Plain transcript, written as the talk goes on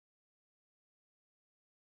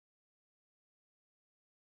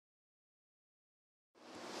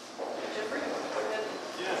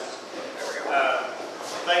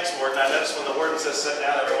notice when the warden says sit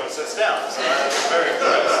down, everyone sits down. So I was very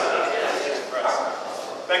impressed.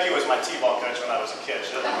 Becky was my t-ball coach when I was a kid.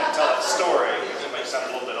 She doesn't even tell that story. It makes me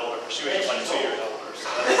sound a little bit older, but she was just like 2 years older. So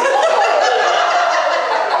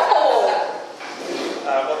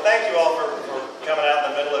well, thank you all for coming out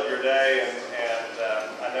in the middle of your day, and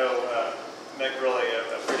I know Mick really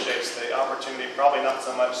appreciates the opportunity. Probably not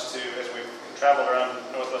so much as we've traveled around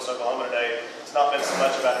Northwest Oklahoma today. It's not been so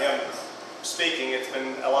much about him speaking. It's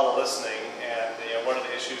been a lot of listening, and what are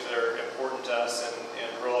the issues that are important to us in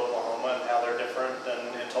rural Oklahoma and how they're different than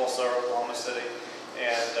in Tulsa or Oklahoma City.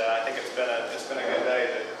 And I think it's been a good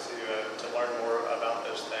day to learn more about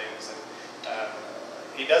those things. And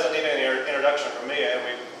he doesn't need any introduction from me.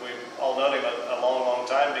 We've all known him a long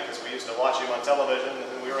time because we used to watch him on television,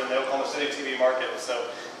 and we were in the Oklahoma City TV market. So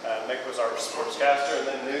Mick was our sportscaster and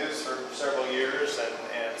then news for several years,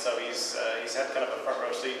 and so he's had kind of a front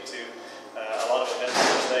row seat to a lot of events in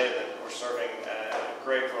the state, and we're serving a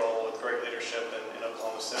great role with great leadership in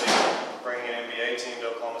Oklahoma City, bringing an NBA team to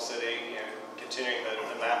Oklahoma City and continuing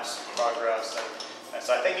the MAPS progress. And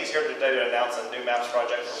so I think he's here today to announce a new MAPS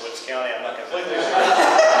project for Woods County. I'm not completely sure.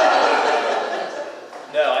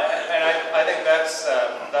 No, and I think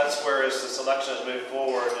that's where as the selection has moved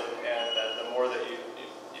forward, and the more that you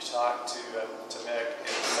talk to Mick,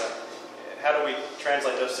 is how do we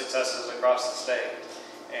translate those successes across the state,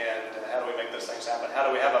 and how do we make those things happen? How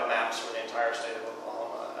do we have a MAPS for the entire state of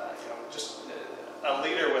Oklahoma? Just a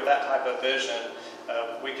leader with that type of vision,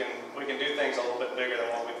 we can do things a little bit bigger than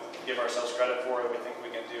what we give ourselves credit for, and we think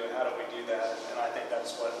we can do. And how do we do that? And I think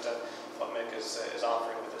that's what Mick is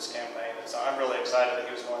offering with this campaign. And so I'm really excited that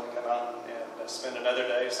he was going to come out and spend another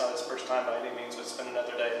day. It's not his first time by any means, but spend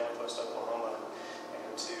another day in Northwest Oklahoma,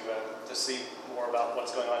 and to see more about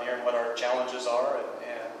what's going on here and what our challenges are,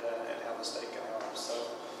 and how the state can help. So,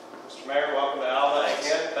 Mr. Mayor, welcome to Alva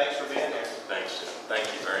again. Thanks for being here. Thanks. Thank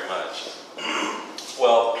you very much.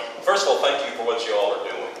 Well, first of all, thank you for what you all are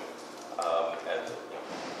doing.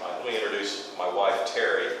 Let me introduce my wife,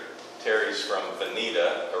 Terry. Terry's from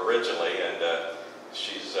Veneta originally, and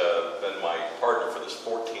she's been my partner for this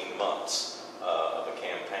 14 months of a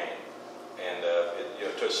campaign. And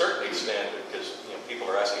to a certain extent, because people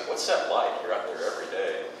are asking, what's that like? You're out there every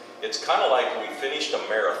day. It's kind of like we finished a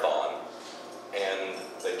marathon, and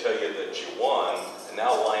they tell you that you won, and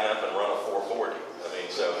now line up and run a 440. I mean,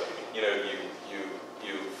 so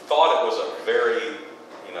you thought it was a very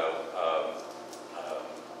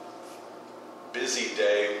busy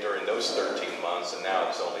day during those 13 months, and now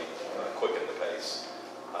it's only quickened the pace.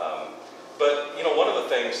 But one of the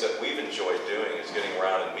things that we've enjoyed doing is getting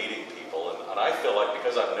around and meeting people, and I feel like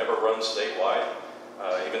because I've never run statewide,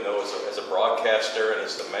 even though as a broadcaster and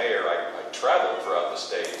as the mayor, I traveled throughout the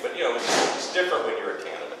state, but it's different when you're a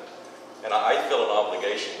candidate. And I feel an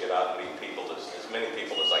obligation to get out and meet people, as many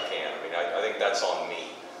people as I can. I mean, I think that's on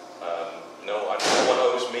me. No one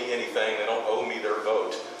owes me anything. They don't owe me their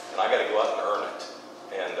vote. And I got to go out and earn it.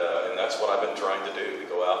 And that's what I've been trying to do, to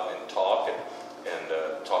go out and talk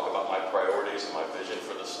talk about my priorities and my vision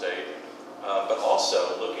for the state, but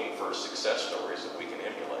also looking for success stories that we can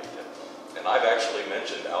emulate. And I've actually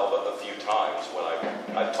mentioned Alva a few times when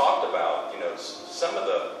I've talked about, some of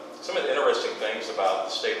the interesting things about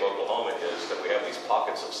the state of Oklahoma is that we have these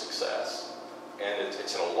pockets of success. And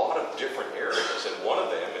it's in a lot of different areas, and one of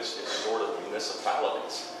them is sort of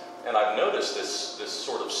municipalities. And I've noticed this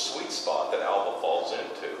sort of sweet spot that Alva falls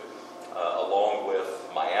into, along with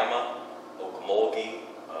Miami, Okmulgee,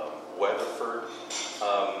 Weatherford,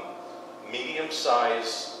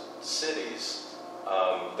 medium-sized cities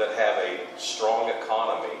that have a strong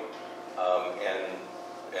economy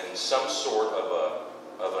and some sort of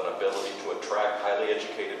an ability to attract highly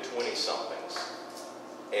educated 20-somethings.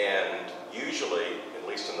 And usually, at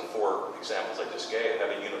least in the 4 examples I just gave,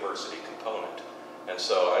 have a university component. And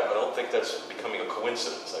so I don't think that's becoming a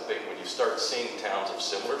coincidence. I think when you start seeing towns of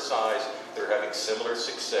similar size, they're having similar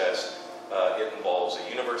success, it involves a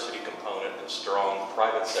university component and strong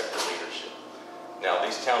private sector leadership. Now,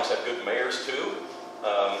 these towns have good mayors too,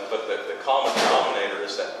 but the common denominator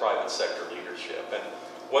is that private sector leadership. And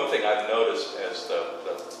one thing I've noticed as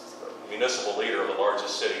the municipal leader of the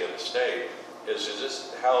largest city in the state is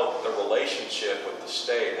just how the relationship with the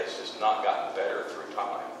state has just not gotten better through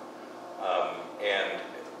time. And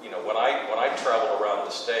when I travel around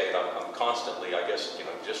the state, I'm constantly, I guess,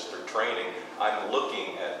 just through training, I'm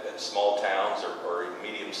looking at small towns or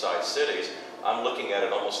medium-sized cities. I'm looking at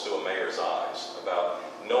it almost through a mayor's eyes, about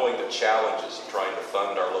knowing the challenges of trying to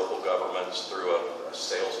fund our local governments through a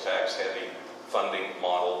sales tax heavy funding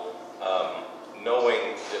model,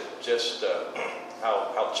 knowing that just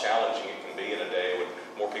how challenging it can be in a day when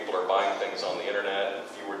more people are buying things on the internet, and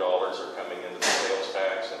fewer dollars are coming into the sales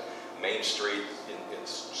tax, and Main Street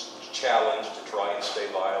is challenged to try and stay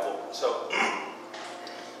viable. So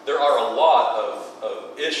there are a lot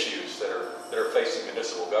of issues that are facing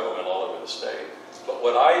municipal government all over the state. But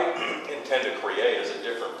what I intend to create is a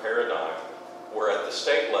different paradigm where at the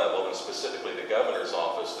state level, and specifically the governor's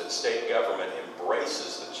office, that state government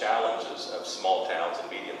embraces the challenges of small towns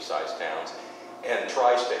and medium-sized towns and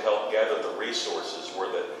tries to help gather the resources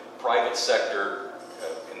where the private sector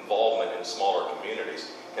involvement in smaller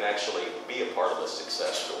communities can actually be a part of the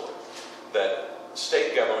success story. That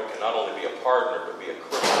state government can not only be a partner, but be a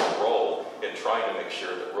critical role in trying to make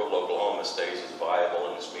sure that rural Oklahoma stays as viable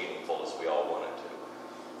and as meaningful as we all want it to.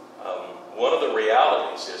 One of the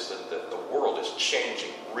realities is that the world is changing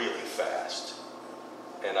really fast.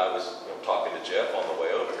 And I was talking to Jeff on the way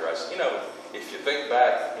over here. I said, if you think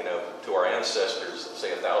back, to our ancestors, say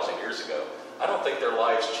 1,000 years ago, I don't think their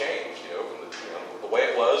lives changed. From the way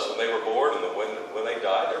it was when they were born and when they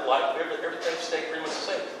died, their life, everything stayed pretty much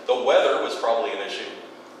the same. The weather was probably an issue,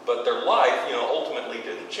 but their life, ultimately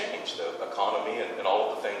didn't change. The economy and all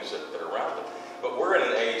of the things that are around them. But we're in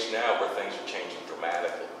an age now where things are changing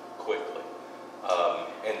dramatically, quickly,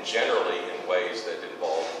 and generally in ways that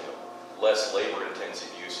involve less labor-intensive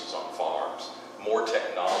uses on farms, more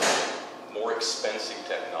technology, more expensive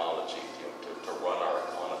technology to run our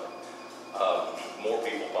economy, more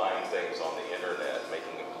people buying things on the internet,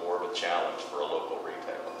 making it more of a challenge for a local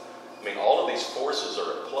retailer. I mean, all of these forces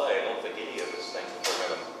are at play. I don't think any of us think that they're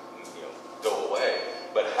going to go away.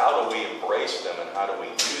 But how do we embrace them, and how do we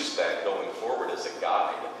use that going forward as a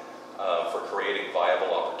guide for creating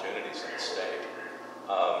viable opportunities in the state?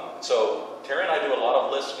 So Terry and I do a lot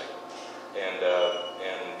of listening, and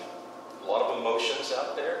a lot of emotions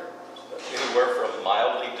out there, anywhere from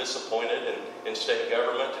mildly disappointed in state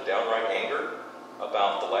government to downright anger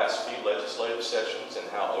about the last few legislative sessions and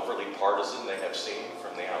how overly partisan they have seemed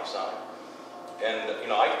from the outside.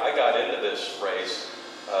 And I got into this race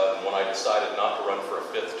when I decided not to run for a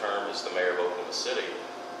 5th term as the mayor of Oklahoma City,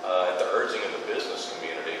 at the urging of the business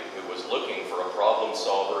community, who was looking for a problem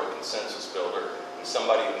solver, a consensus builder, and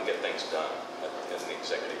somebody who can get things done in the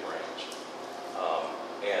executive branch.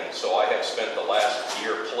 And so I have spent the last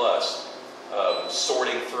year plus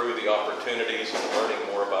sorting through the opportunities and learning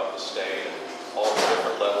more about the state and all the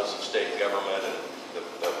different levels of state government and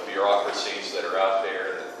the bureaucracies that are out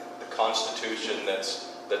there, and the Constitution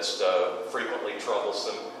that's frequently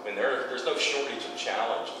troublesome. I mean, there's no shortage of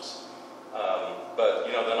challenges. But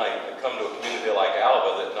then I come to a community like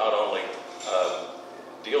Alva that not only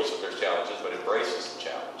deals with their challenges, but embraces the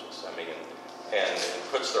challenges. I mean, and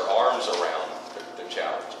puts their arms around their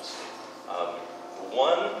challenges.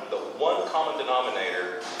 The one common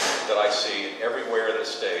denominator that I see everywhere in the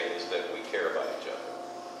state is that we care about each other.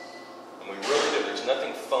 And we really do. There's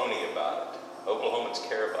nothing phony about it. Oklahomans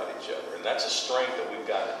care about each other, and that's a strength that we've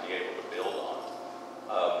got to be able to build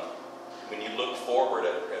on. When you look forward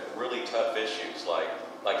at really tough issues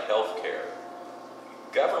like health care,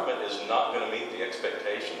 government is not going to meet the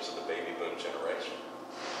expectations of the baby boom generation.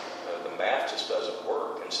 The math just doesn't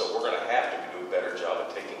work, and so we're going to have to do a better job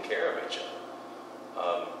of taking care of each other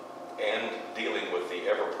and dealing with the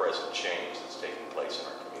ever-present change that's taking place in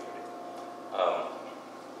our community.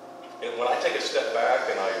 And when I take a step back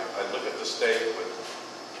and I look at the state with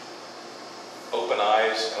open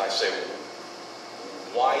eyes and I say,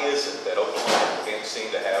 why is it that Oklahoma can't seem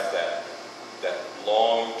to have that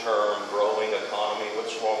long-term growing economy?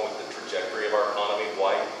 What's wrong with the trajectory of our economy?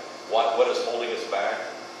 What is holding us back?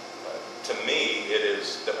 To me, it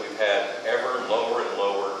is that we've had ever lower and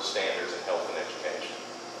lower standards in health and education.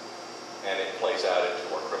 And it plays out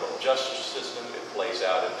into our criminal justice system, it plays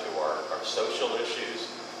out into our social issues,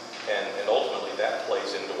 and ultimately that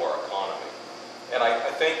plays into our economy. And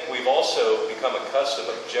I think we've also become accustomed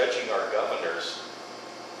of judging our governors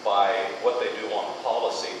by what they do on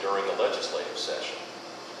policy during the legislative session.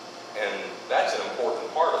 And that's an important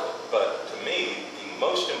part of it. But to me, the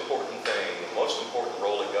most important thing, the most important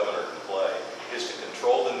role a governor can play is to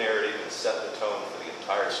control the narrative and set the tone for the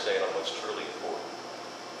entire state on what's truly important.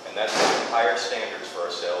 And that's setting higher standards for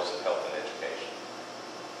ourselves in health and education.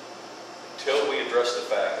 Until we address the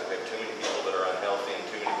fact that we have too many people that are unhealthy and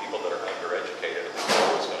too many people that are undereducated, we're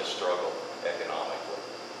always going to struggle economically.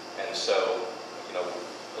 And so,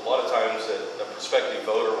 a lot of times a prospective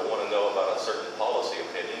voter will want to know about a certain policy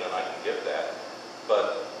opinion, and I can give that.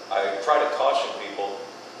 But I try to caution people,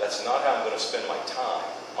 that's not how I'm going to spend my time.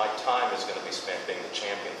 My time is going to be spent being the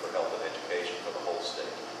champion for health and education for the whole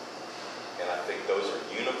state. And I think those are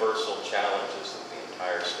universal challenges that the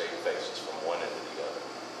entire state faces from one end to the other.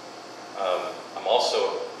 I'm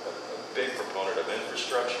also a big proponent of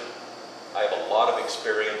infrastructure. I have a lot of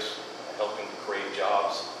experience helping to create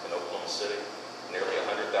jobs in Oklahoma City, nearly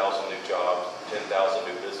 100,000 new jobs, 10,000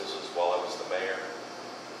 new businesses while I was the mayor.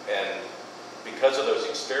 And because of those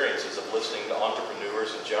experiences of listening to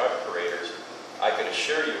entrepreneurs and job creators, I can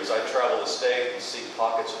assure you, as I travel the state and see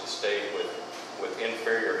pockets of the state with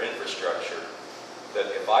inferior infrastructure, that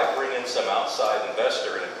if I bring in some outside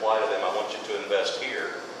investor and imply to them, I want you to invest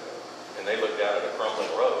here, and they look down at a crumbling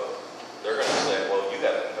road, they're going to say, well, you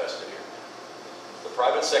haven't invested here. The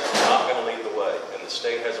private sector is not going to lead the way, and the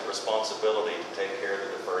state has a responsibility to take care of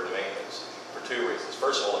the deferred maintenance for two reasons.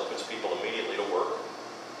 First of all, it puts people immediately to work,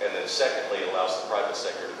 and then secondly, it allows the private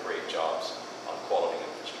sector to create jobs on quality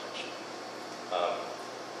infrastructure.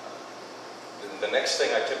 The next thing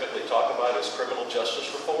I typically talk about is criminal justice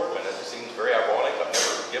reform, and it seems very ironic. I've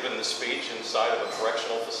never given this speech inside of a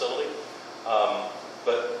correctional facility,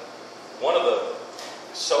 but one of the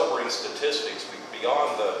sobering statistics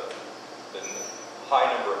beyond the high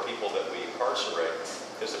number of people that we incarcerate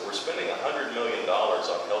is that we're spending $100 million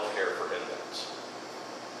on health care for inmates.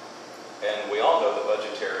 And we all know the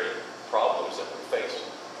budgetary problems that we're facing.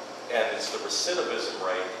 And it's the recidivism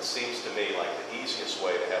rate that seems to me like the easiest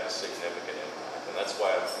way to have a significant impact. And that's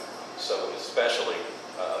why I'm so especially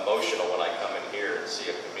emotional when I come in here and see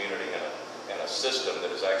a community and a system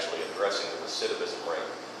that is actually addressing the recidivism rate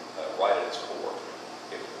right at its core.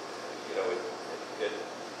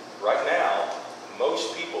 Right now,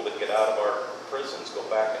 most people that get out of our prisons go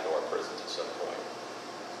back into our prisons at some point.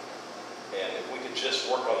 And if we could just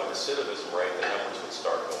work on the recidivism rate, the numbers would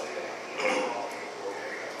start going down.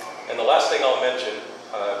 And the last thing I'll mention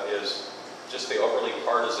is just the overly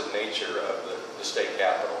partisan nature of the state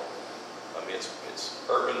capitol. I mean, it's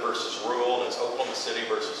urban versus rural, and it's Oklahoma City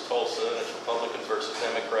versus Tulsa, and it's Republicans versus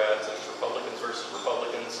Democrats, and it's Republicans versus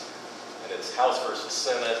Republicans, and it's House versus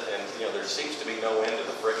Senate, and there seems to be no end to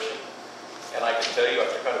the friction. And I can tell you,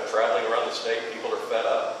 after kind of traveling around the state, people are fed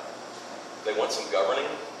up. They want some governing.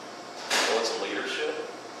 They want some leadership.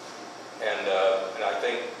 And I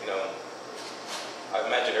think, I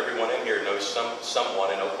imagine everyone in here knows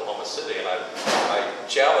someone in Oklahoma City, and I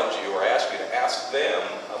challenge you or ask you to ask them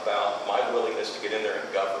about my willingness to get in there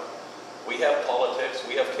and govern. We have politics,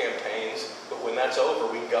 we have campaigns, but when that's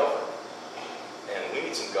over, we govern. And we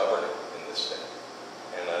need some governing in this state.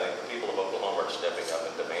 And I think the people of Oklahoma are stepping up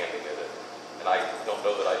and demanding it. And I don't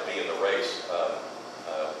know that I'd be in the race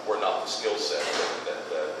were not the skill set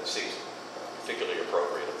that seems particularly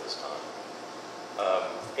appropriate at this time.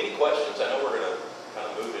 Any questions? I know we're going to kind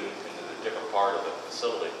of move into the different part of the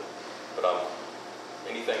facility, but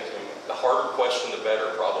anything, the harder question, the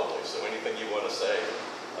better probably. So anything you want to say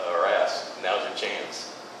or ask, now's your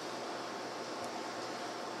chance.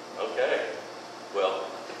 Okay. Well,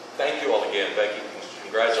 thank you all again, Becky.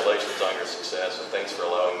 Congratulations on your success, and thanks for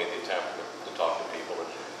allowing me the time to talk to people.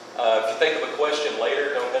 If you think of a question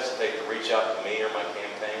later, don't hesitate to reach out to me or my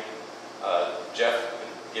campaign. Jeff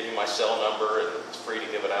can give you my cell number, and it's free to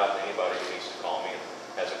give it out to anybody who needs to call me and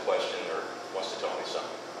has a question or wants to tell me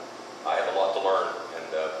something. I have a lot to learn, and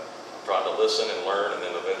I'm trying to listen and learn and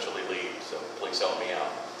then eventually lead, so please help me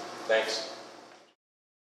out. Thanks.